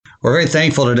We're very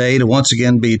thankful today to once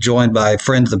again be joined by a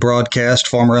friend of the broadcast,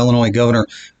 former Illinois Governor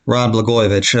Rod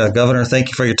Blagojevich. Governor, thank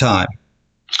you for your time.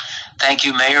 Thank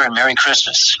you, Mayor, and Merry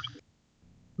Christmas.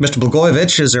 Mr.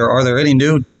 Blagojevich, are there any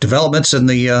new developments in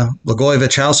the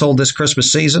Blagojevich household this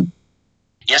Christmas season?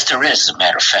 Yes, there is, as a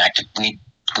matter of fact.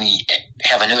 We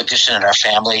have a new addition in our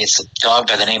family. It's a dog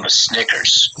by the name of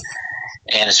Snickers.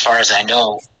 And as far as I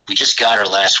know, we just got her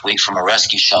last week from a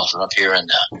rescue shelter up here in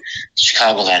the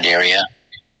Chicagoland area.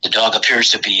 The dog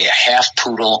appears to be a half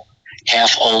poodle,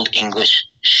 half old English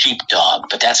sheepdog,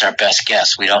 but that's our best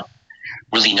guess. We don't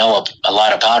really know a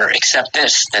lot about her, except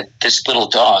that this little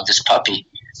dog, this puppy,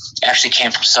 actually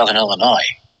came from Southern Illinois.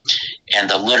 And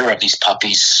the litter of these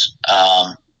puppies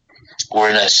were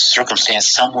in a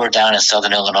circumstance somewhere down in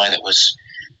Southern Illinois that was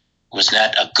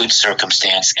not a good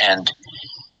circumstance, and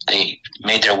they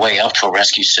made their way up to a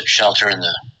rescue shelter in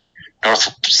the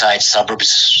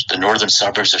the northern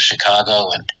suburbs of Chicago,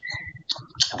 and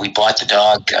we bought the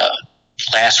dog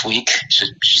last week.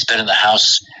 She's been in the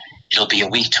house. It'll be a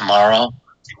week tomorrow,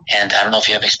 and I don't know if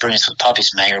you have experience with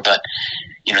puppies, Mayor, but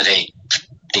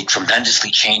they tremendously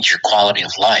change your quality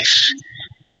of life,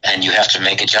 and you have to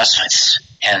make adjustments.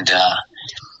 And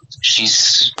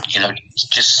she's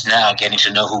just now getting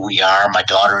to know who we are. My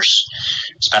daughters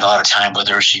spent a lot of time with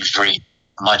her. She's very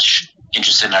much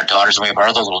interested in our daughters. And we have our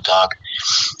other little dog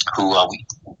who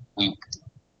we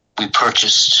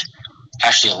purchased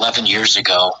actually 11 years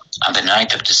ago on the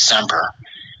 9th of December,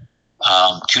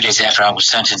 2 days after I was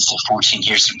sentenced to 14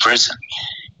 years in prison.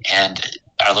 And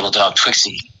our little dog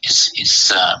Twixie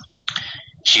is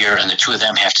here, and the two of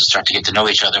them have to start to get to know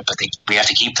each other, but we have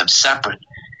to keep them separate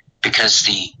because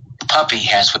the puppy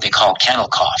has what they call kennel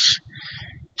cough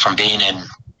from being in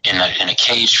a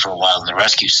cage for a while in the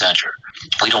rescue center.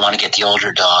 We don't want to get the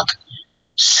older dog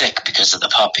sick because of the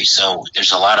puppy, so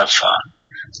there's a lot of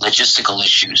logistical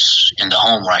issues in the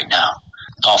home right now.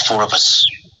 All four of us,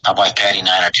 my wife Patty and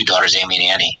I, our two daughters Amy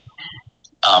and Annie,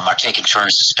 are taking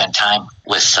turns to spend time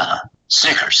with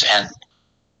Snickers. And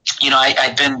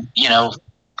I'd been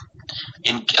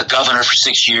a governor for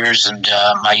 6 years, and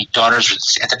my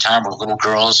daughters at the time were little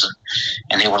girls,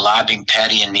 and they were lobbying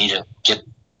Patty and me to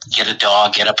get a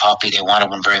dog, get a puppy. They wanted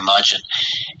one very much,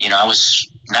 and I was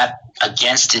not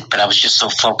against it, but I was just so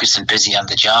focused and busy on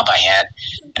the job I had,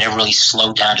 and I never really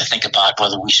slowed down to think about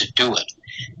whether we should do it.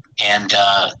 And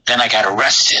then I got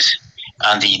arrested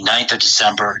on the 9th of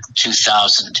December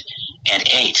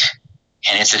 2008,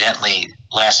 and incidentally,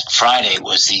 last Friday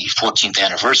was the 14th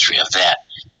anniversary of that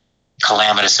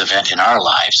calamitous event in our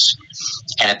lives.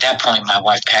 And at that point, my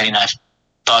wife Patty and I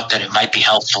thought that it might be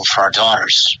helpful for our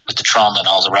daughters with the trauma and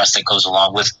all the rest that goes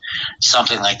along with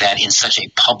something like that in such a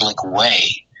public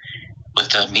way, with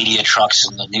the media trucks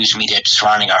and the news media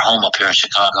surrounding our home up here in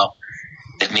Chicago,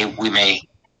 that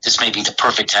this may be the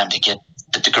perfect time to get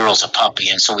the girls a puppy.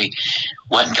 And so we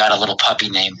went and got a little puppy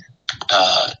named,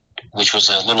 which was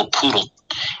a little poodle,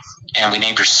 and we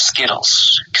named her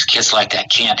Skittles, because kids like that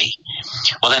candy.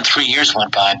 Well, then 3 years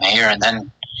went by, Mayor, and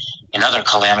then another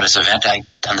calamitous event.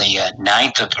 On the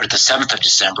 7th of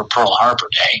December, Pearl Harbor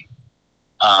Day,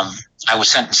 I was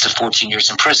sentenced to 14 years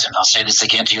in prison. I'll say this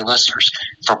again to your listeners: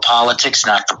 for politics,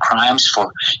 not for crimes,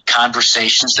 for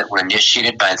conversations that were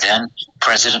initiated by then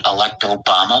President-elect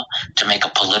Obama to make a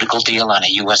political deal on a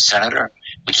U.S. senator,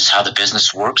 which is how the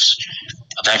business works.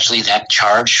 Eventually, that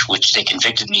charge, which they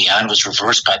convicted me on, was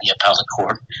reversed by the appellate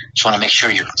court. Just want to make sure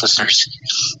your listeners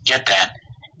get that.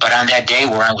 But on that day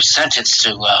where I was sentenced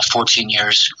to 14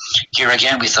 years, here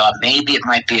again, we thought maybe it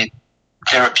might be a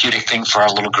therapeutic thing for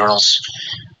our little girls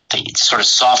to sort of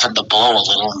soften the blow a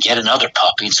little and get another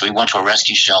puppy. And so we went to a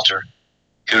rescue shelter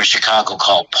here in Chicago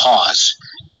called Paws.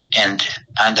 And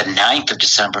on the 9th of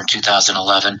December in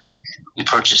 2011, we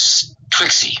purchased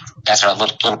Twixie. That's our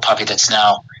little puppy that's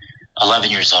now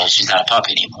 11 years old. She's not a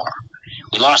puppy anymore.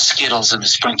 We lost Skittles in the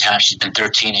springtime. She'd been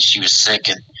 13 and she was sick,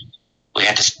 and we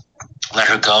had to let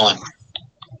her go, and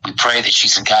we pray that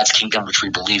she's in God's kingdom, which we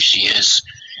believe she is.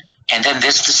 And then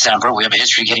this December, we have a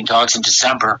history of getting dogs in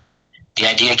December. The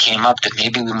idea came up that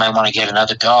maybe we might want to get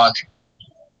another dog,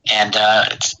 and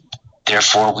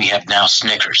therefore we have now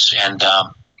Snickers. And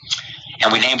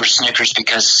we named her Snickers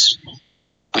because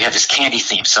we have this candy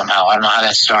theme somehow. I don't know how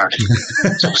that started.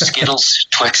 So Skittles,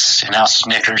 Twix, and now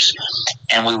Snickers.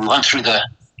 And we went through the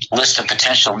list of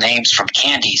potential names from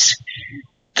candies.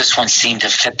 This one seemed to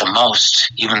fit the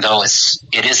most, even though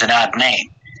it is an odd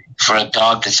name for a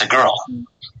dog that's a girl.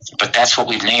 But that's what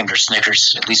we've named her,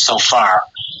 Snickers, at least so far.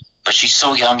 But she's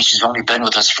so young. She's only been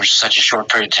with us for such a short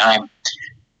period of time.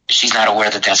 She's not aware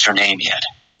that that's her name yet.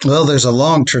 Well, there's a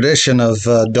long tradition of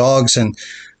dogs and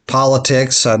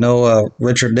politics. I know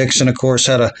Richard Nixon, of course,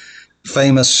 had a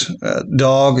famous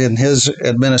dog in his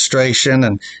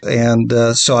administration, and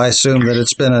so I assume that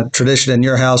it's been a tradition in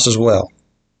your house as well.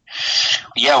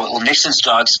 Yeah, well, Nixon's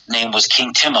dog's name was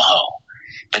King Timahoe,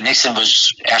 but Nixon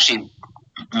was actually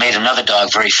made another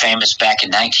dog very famous back in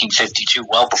 1952,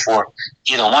 well before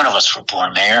either one of us were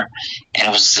born, Mayor. And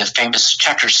it was the famous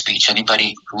Checker speech.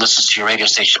 Anybody who listens to your radio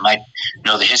station might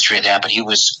know the history of that, but he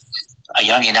was a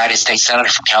young United States Senator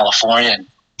from California, and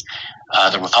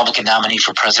the Republican nominee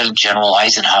for President, General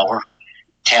Eisenhower,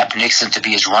 tapped Nixon to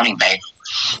be his running mate.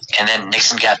 And then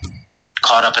Nixon got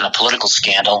caught up in a political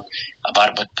scandal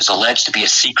about what was alleged to be a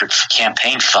secret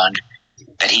campaign fund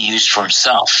that he used for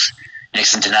himself.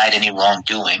 Nixon denied any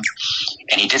wrongdoing,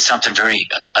 and he did something very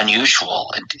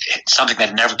unusual, and something that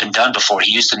had never been done before.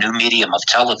 He used the new medium of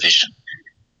television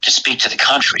to speak to the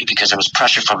country because there was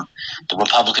pressure from the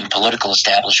Republican political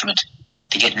establishment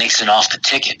to get Nixon off the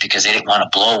ticket because they didn't want to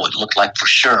blow what looked like for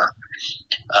sure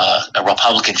a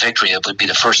Republican victory. It would be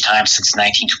the first time since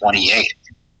 1928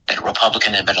 that a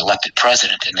Republican had been elected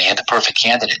president, and they had the perfect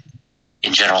candidate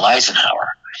in General Eisenhower.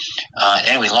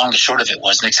 Anyway, long and short of it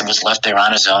was Nixon was left there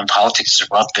on his own. Politics is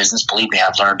a rough business. Believe me,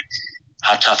 I've learned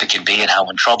how tough it can be and how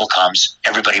when trouble comes,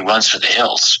 everybody runs for the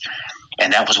hills.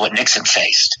 And that was what Nixon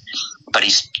faced. But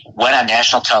he went on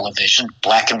national television,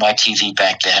 black and white TV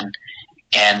back then,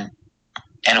 and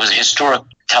it was a historic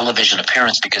television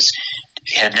appearance because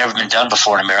it had never been done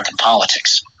before in American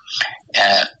politics.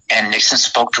 And Nixon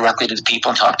spoke directly to the people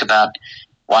and talked about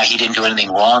why he didn't do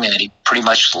anything wrong, and that he pretty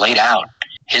much laid out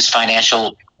his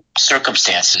financial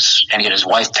circumstances, and he had his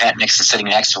wife Pat Nixon sitting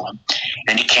next to him.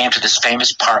 Then he came to this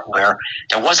famous part where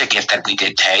there was a gift that we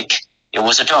did take. It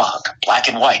was a dog, black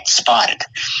and white, spotted,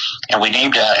 and we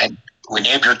named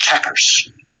her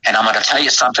Checkers. And I'm going to tell you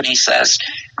something. He says,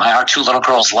 our two little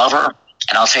girls love her,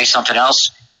 and I'll tell you something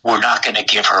else. We're not going to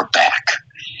give her back.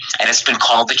 And it's been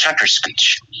called the Checker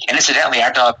speech. And incidentally,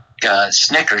 our dog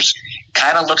Snickers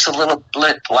kind of looks a little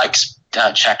bit like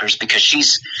Checkers because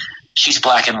she's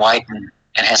black and white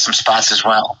and has some spots as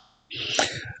well.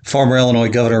 Former Illinois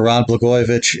Governor Rod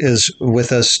Blagojevich is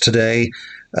with us today.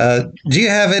 Do you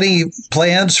have any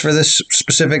plans for this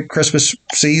specific Christmas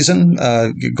season?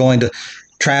 You're going to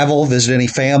travel, visit any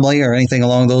family, or anything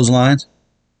along those lines?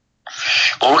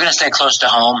 Well, we're going to stay close to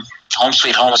home. Home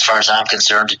sweet home as far as I'm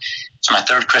concerned. It's my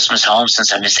third Christmas home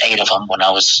since I missed 8 of them when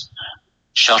I was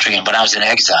sheltering and when I was in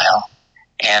exile.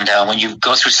 And when you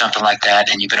go through something like that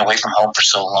and you've been away from home for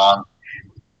so long,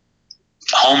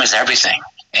 home is everything.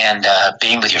 And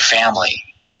being with your family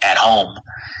at home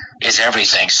is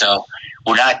everything. So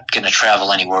we're not going to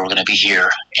travel anywhere. We're going to be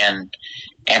here. And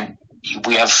we're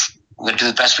going to do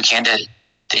the best we can to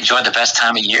enjoy the best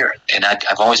time of year. And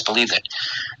I've always believed that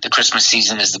the Christmas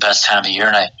season is the best time of year.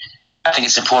 And I think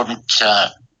it's important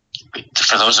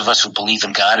for those of us who believe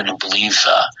in God and who believe,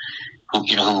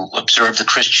 who observe the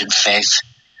Christian faith,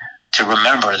 to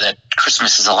remember that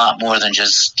Christmas is a lot more than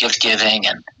just gift giving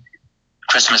and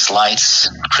Christmas lights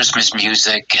and Christmas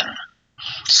music and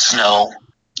snow.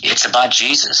 It's about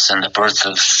Jesus and the birth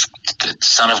of the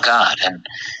Son of God and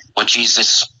what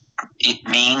Jesus it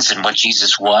means and what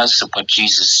Jesus was and what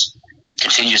Jesus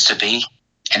continues to be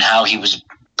and how he was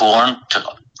born to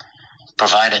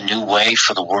provide a new way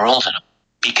for the world and a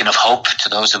beacon of hope to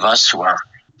those of us who are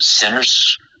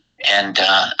sinners. And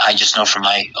I just know from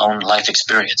my own life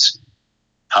experience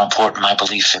how important my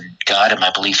belief in God and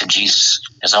my belief in Jesus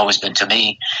has always been to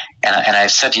me. And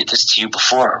I've said this to you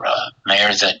before,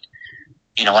 Mayor, that,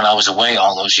 when I was away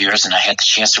all those years and I had the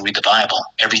chance to read the Bible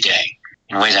every day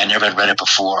in ways I never had read it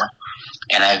before,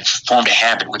 and I've formed a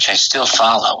habit which I still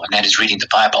follow, and that is reading the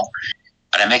Bible.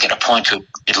 But I make it a point to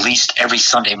at least every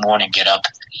Sunday morning get up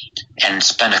and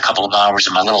spend a couple of hours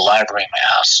in my little library in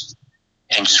my house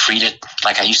and just read it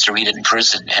like I used to read it in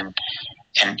prison. And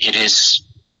it is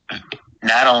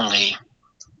not only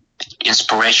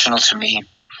inspirational to me,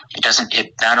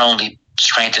 it not only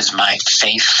strengthens my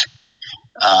faith,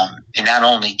 it not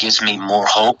only gives me more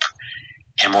hope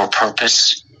and more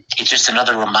purpose, it's just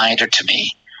another reminder to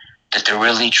me that there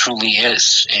really truly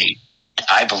is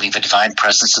I believe, a divine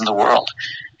presence in the world.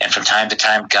 And from time to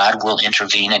time, God will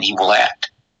intervene and he will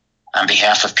act on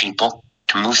behalf of people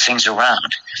to move things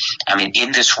around. I mean,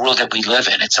 in this world that we live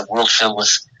in, it's a world filled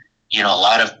with, a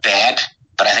lot of bad,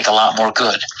 but I think a lot more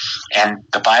good. And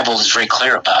the Bible is very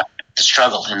clear about the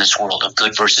struggle in this world of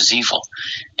good versus evil.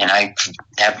 And I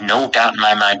have no doubt in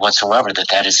my mind whatsoever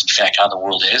that is in fact how the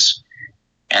world is,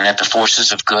 and that the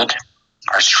forces of good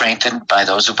are strengthened by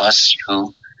those of us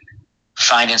who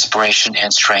find inspiration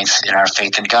and strength in our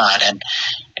faith in God.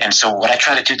 And so what I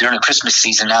try to do during the Christmas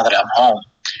season, now that I'm home,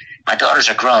 my daughters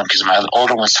are grown because my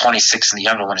older one's 26 and the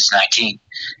younger one is 19.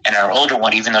 And our older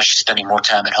one, even though she's spending more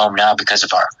time at home now because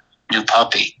of our new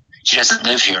puppy, she doesn't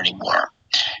live here anymore.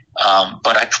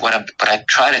 But I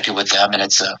try to do with them, and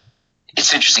it's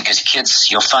interesting because kids,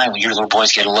 you'll find when your little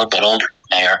boys get a little bit older,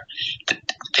 Mayor, that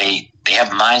they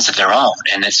have minds of their own,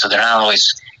 and so they're not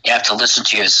always, you have to listen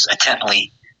to you as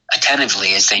attentively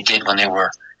as they did when they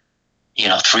were,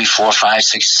 3, 4, 5,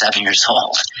 6, 7 years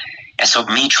old. And so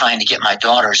me trying to get my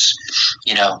daughters,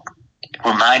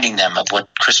 reminding them of what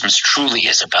Christmas truly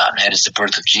is about, and that is the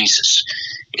birth of Jesus.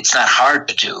 It's not hard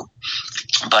to do,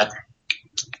 but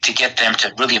to get them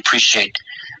to really appreciate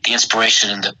the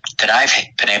inspiration that I've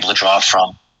been able to draw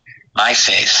from my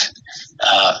faith,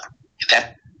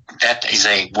 that is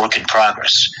a work in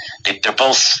progress. They're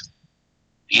both,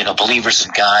 believers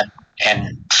in God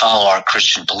and follow our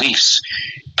Christian beliefs,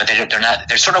 but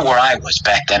they're sort of where I was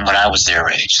back then when I was their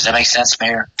age. Does that make sense,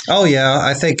 Mayor? Oh, yeah.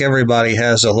 I think everybody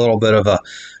has a little bit of a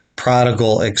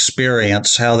prodigal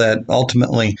experience. How that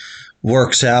ultimately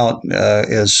works out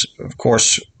is, of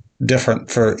course, different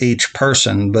for each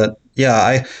person. But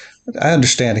yeah, I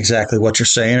understand exactly what you're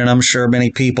saying, and I'm sure many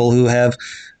people who have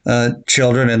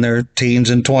children in their teens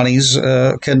and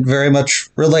 20s can very much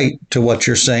relate to what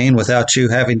you're saying without you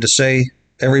having to say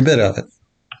every bit of it.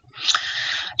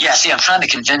 Yeah, see, I'm trying to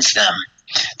convince them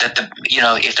that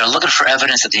if they're looking for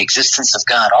evidence of the existence of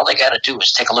God, all they got to do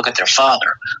is take a look at their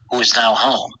father, who is now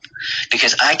home,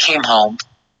 because I came home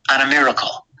on a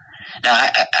miracle. Now,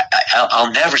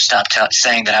 I'll never stop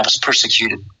saying that I was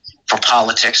persecuted for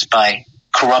politics by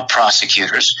corrupt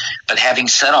prosecutors, but having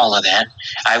said all of that,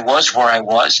 I was where I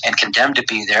was and condemned to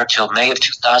be there till May of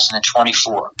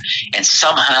 2024, and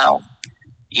somehow,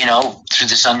 through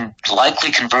this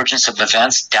unlikely convergence of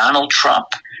events, Donald Trump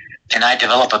and I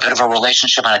developed a bit of a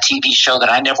relationship on a TV show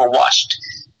that I never watched,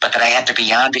 but that I had to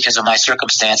be on because of my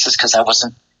circumstances, because I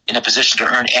wasn't in a position to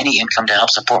earn any income to help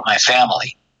support my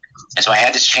family. And so I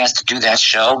had this chance to do that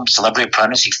show, Celebrity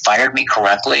Apprentice. He fired me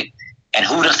correctly. And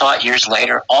who would have thought years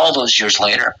later, all those years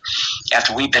later,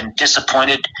 after we've been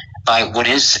disappointed by what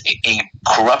is a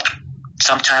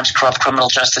sometimes corrupt criminal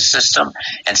justice system,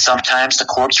 and sometimes the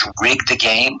courts rig the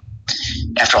game,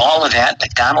 after all of that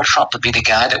Donald Trump would be the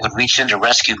guy that would reach in to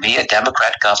rescue me, a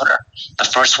Democrat governor, the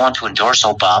first one to endorse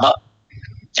Obama,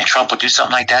 and Trump would do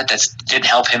something like that didn't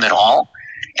help him at all,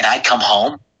 and I'd come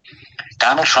home.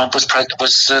 Donald Trump was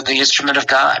the instrument of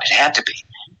God. It had to be.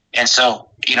 And so,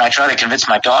 I try to convince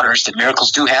my daughters that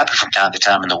miracles do happen from time to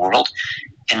time in the world,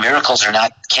 and miracles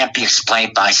can't be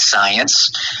explained by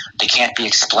science. They can't be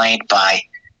explained by,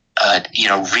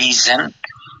 reason.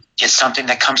 It's something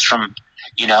that comes from,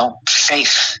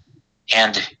 faith.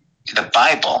 And the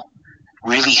Bible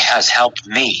really has helped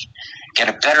me get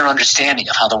a better understanding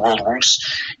of how the world works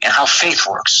and how faith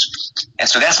works. And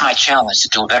so that's my challenge, to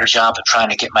do a better job of trying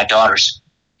to get my daughters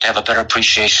to have a better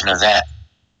appreciation of that,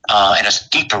 and a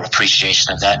deeper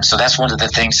appreciation of that. And so that's one of the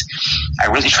things I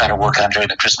really try to work on during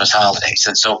the Christmas holidays.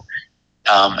 And so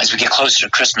as we get closer to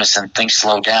Christmas and things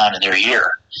slow down and they're here,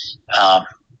 I'll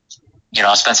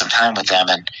spend some time with them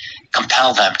and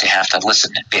compel them to have to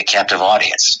listen and be a captive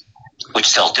audience,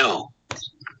 which they'll do,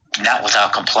 not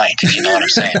without complaint, if you know what I'm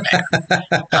saying,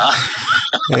 man.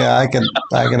 Yeah, I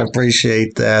can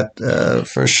appreciate that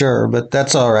for sure, but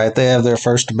that's all right. They have their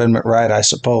First Amendment right, I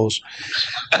suppose.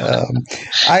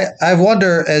 I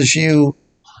wonder, as you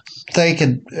think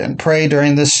and pray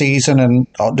during this season and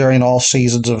during all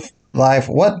seasons of life,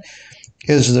 what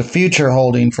is the future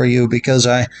holding for you? Because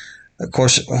of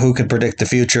course, who can predict the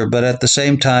future? But at the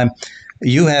same time,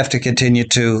 you have to continue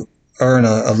to earn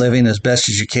a living as best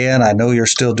as you can. I know you're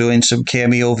still doing some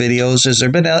cameo videos. Has there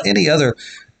been any other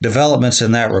developments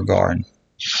in that regard?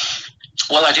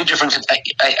 Well, I do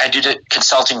I do the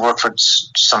consulting work for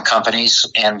some companies,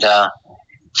 and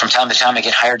from time to time I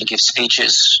get hired to give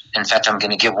speeches. In fact, I'm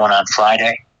going to give one on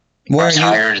Friday. I was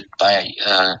hired by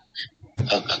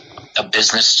a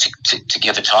business to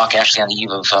give a talk, actually on the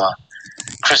eve of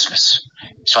Christmas.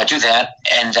 So I do that,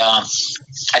 and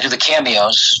I do the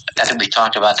cameos. I think we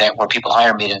talked about that, where people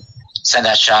hire me to send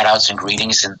out shout outs and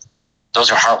greetings, and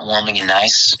those are heartwarming and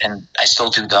nice, and I still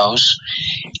do those.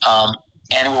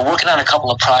 And we're working on a couple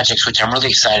of projects which I'm really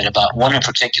excited about. One in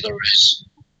particular is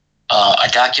a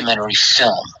documentary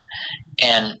film,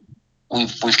 and we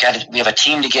have a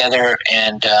team together,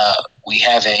 and we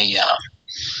have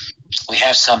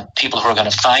some people who are going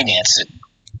to finance it.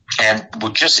 And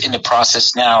we're just in the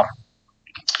process now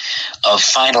of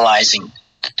finalizing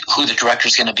who the director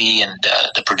is going to be and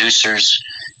the producers.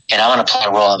 And I'm going to play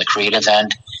a role on the creative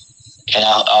end, and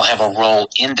I'll have a role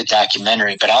in the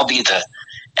documentary. But I'll be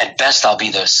at best, I'll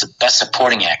be the best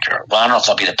supporting actor. Well, I don't know if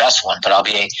I'll be the best one, but I'll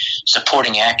be a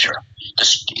supporting actor.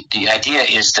 The idea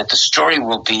is that the story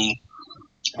will be,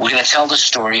 we're going to tell the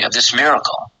story of this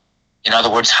miracle. In other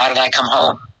words, how did I come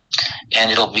home?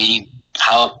 And it'll be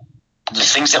how the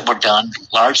things that were done,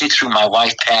 largely through my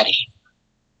wife, Patty,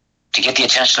 to get the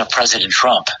attention of President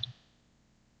Trump,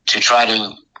 to try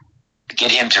to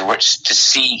get him to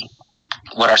see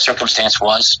what our circumstance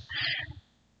was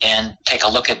and take a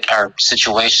look at our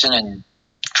situation and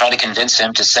try to convince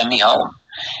him to send me home.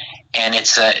 And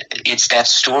it's that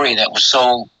story that was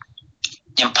so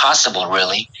impossible,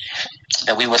 really,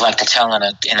 that we would like to tell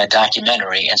in a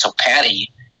documentary. And so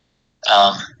Patty,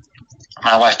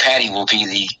 my wife Patty, will be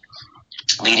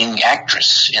the leading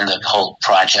actress in the whole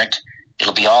project.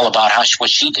 It'll be all about what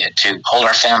she did to hold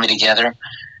our family together.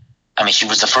 I mean, she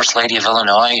was the first lady of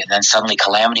Illinois, and then suddenly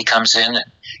calamity comes in, and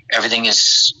everything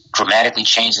is dramatically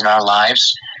changed in our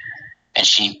lives. And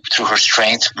she, through her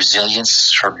strength,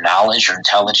 resilience, her knowledge, her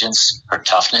intelligence, her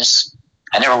toughness,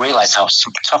 I never realized how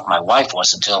tough my wife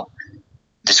was until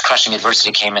this crushing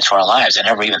adversity came into our lives. I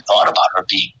never even thought about her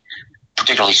being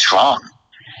particularly strong.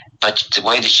 But the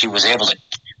way that she was able to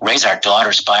raise our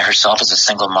daughters by herself as a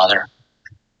single mother,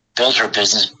 build her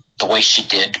business the way she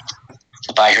did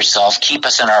by herself, keep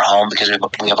us in our home because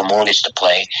we have a mortgage to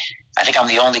pay. I think I'm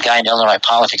the only guy in Illinois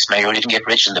politics, Mayor, who didn't get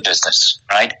rich in the business,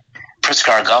 right? Pritzker,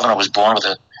 our governor, was born with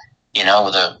all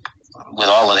of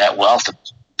that wealth,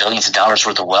 billions of dollars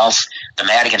worth of wealth. The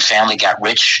Madigan family got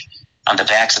rich on the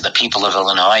backs of the people of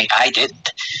Illinois. I didn't.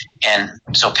 And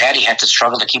so Patty had to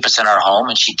struggle to keep us in our home,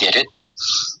 and she did it.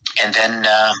 And then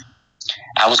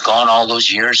I was gone all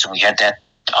those years, and we had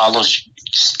all those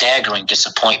staggering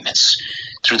disappointments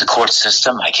through the court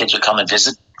system. My kids would come and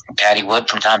visit, Patty would,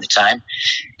 from time to time.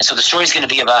 And so the story's going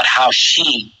to be about how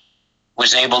she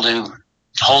was able to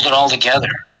hold it all together.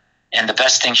 And the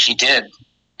best thing she did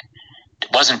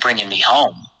wasn't bringing me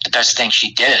home. The best thing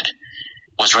she did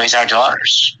was raise our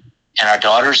daughters. And our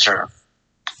daughters are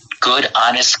good,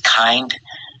 honest, kind,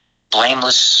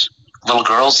 blameless little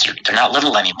girls. They're not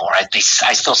little anymore.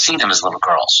 I still see them as little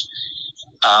girls.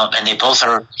 And they both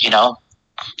are,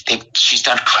 she's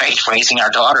done great raising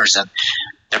our daughters. And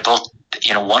they're both,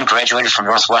 one graduated from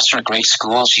Northwestern, a great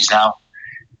school. She's now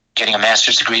getting a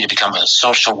master's degree to become a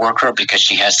social worker because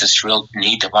she has this real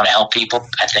need to want to help people,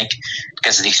 I think,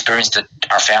 because of the experience that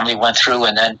our family went through.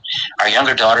 And then our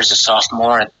younger daughter's a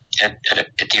sophomore at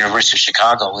the University of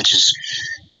Chicago, which is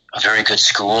a very good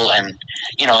school. And,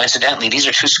 incidentally, these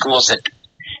are two schools that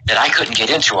I couldn't get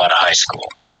into out of high school.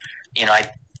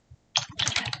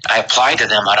 I applied to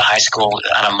them out of high school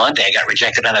on a Monday. I got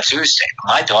rejected on a Tuesday.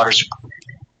 My daughters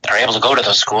are able to go to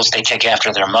those schools. They take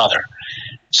after their mother.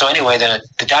 So anyway,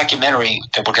 the documentary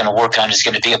that we're going to work on is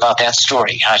going to be about that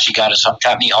story, how she got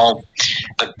me home,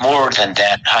 but more than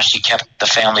that, how she kept the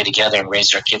family together and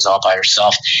raised our kids all by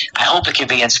herself. I hope it can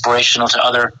be inspirational to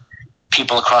other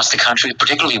people across the country,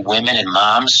 particularly women and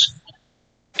moms,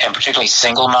 and particularly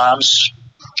single moms,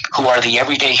 who are the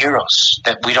everyday heroes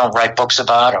that we don't write books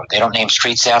about or they don't name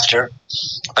streets after.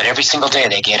 But every single day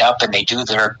they get up and they do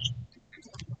their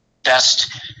best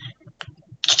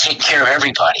to take care of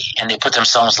everybody, and they put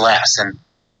themselves last. And,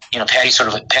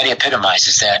 Patty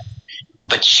epitomizes that.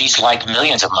 But she's like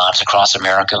millions of moms across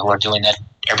America who are doing that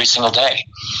every single day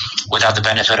without the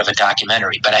benefit of a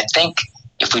documentary. But I think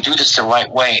if we do this the right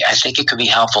way, I think it could be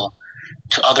helpful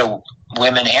to other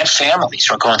women and families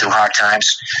who are going through hard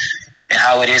times, and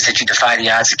how it is that you defy the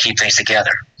odds to keep things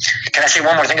together. Can I say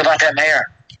one more thing about that, Mayor?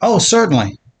 Oh,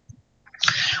 certainly.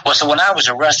 Well, so when I was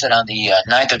arrested on the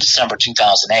 9th of December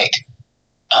 2008,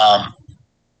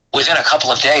 within a couple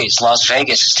of days, Las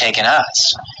Vegas has taken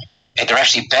odds. And they're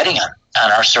actually betting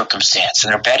on our circumstance.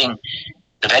 And the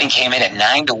betting came in at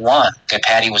 9-1 that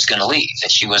Patty was going to leave,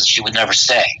 that she would never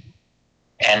stay.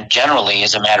 And generally,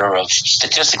 as a matter of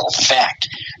statistical fact,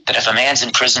 that if a man's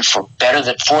in prison for better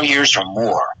than 4 years or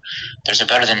more, there's a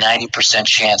better than 90%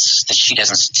 chance that she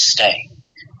doesn't stay.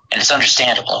 And it's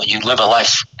understandable. You live a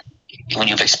life, when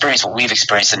you've experienced what we've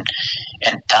experienced,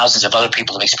 and thousands of other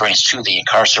people have experienced too, the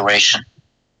incarceration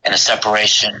and the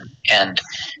separation and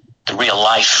the real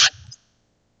life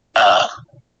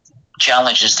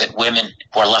challenges that women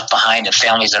who are left behind and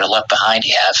families that are left behind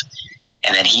have.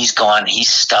 And then he's gone,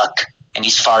 he's stuck, and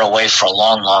he's far away for a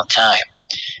long, long time.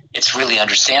 It's really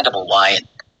understandable why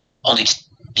only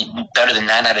better than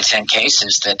 9 out of 10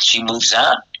 cases that she moves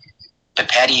on. But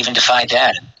Patty even defied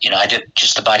that. I did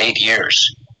just about 8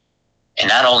 years. And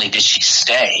not only did she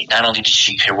stay, not only did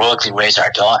she heroically raise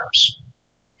our daughters,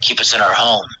 keep us in our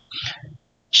home,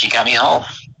 she got me home.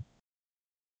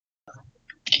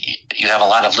 You have a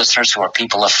lot of listeners who are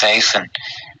people of faith, and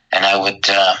And I would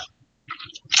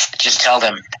just tell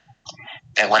them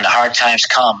that when the hard times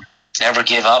come, never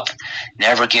give up,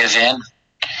 never give in,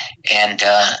 and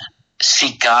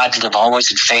seek God, live always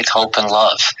in faith, hope, and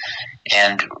love,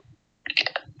 and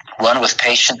run with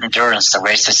patient endurance the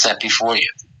race that's set before you.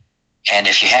 And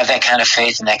if you have that kind of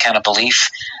faith and that kind of belief,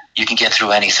 you can get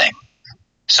through anything.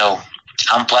 So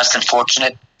I'm blessed and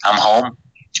fortunate. I'm home.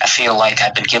 I feel like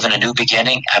I've been given a new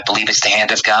beginning. I believe it's the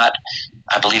hand of God.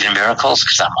 I believe in miracles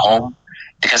because I'm home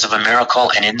because of a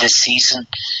miracle. And in this season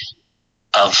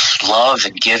of love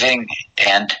and giving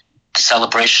and the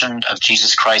celebration of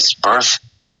Jesus Christ's birth,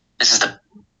 this is the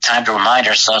time to remind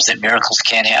ourselves that miracles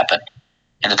can happen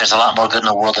and that there's a lot more good in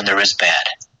the world than there is bad.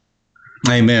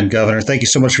 Amen, Governor. Thank you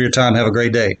so much for your time. Have a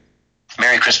great day.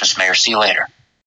 Merry Christmas, Mayor. See you later.